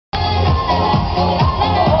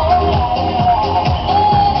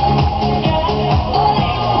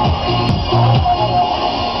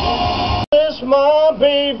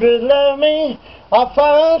I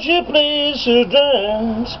found your place to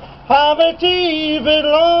dance. Avec even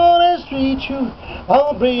on the street,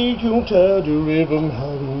 I'll break you to the rhythm.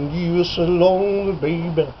 You was so lonely,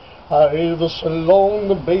 baby. I was so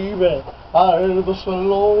lonely, baby. I was so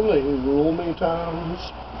lonely, lonely times.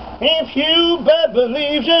 If you bet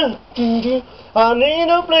believe you, I need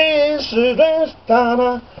a place to dance.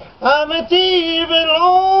 Avec even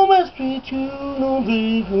on the street, I'll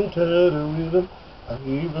break you to the rhythm.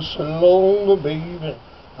 I was so lonely, baby.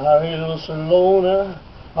 I was so lonely.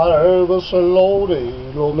 I was so lonely,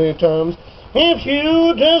 lonely times. If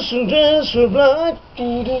you dance black,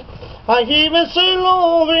 I keep it so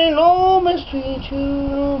lonely, lonely street.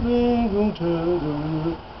 You bring to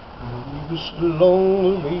the I was so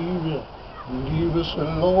lonely, baby. You were so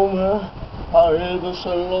lonely. I was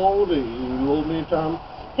so lonely, lonely times.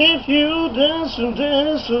 If you dance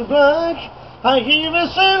black, I keep it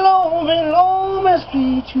so lonely, lonely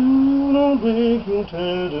street. You don't break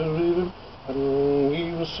into the rhythm.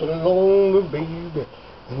 He was so lonely, baby,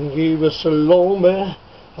 and he was so lonely.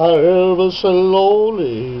 I was so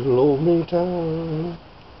lonely, lonely time.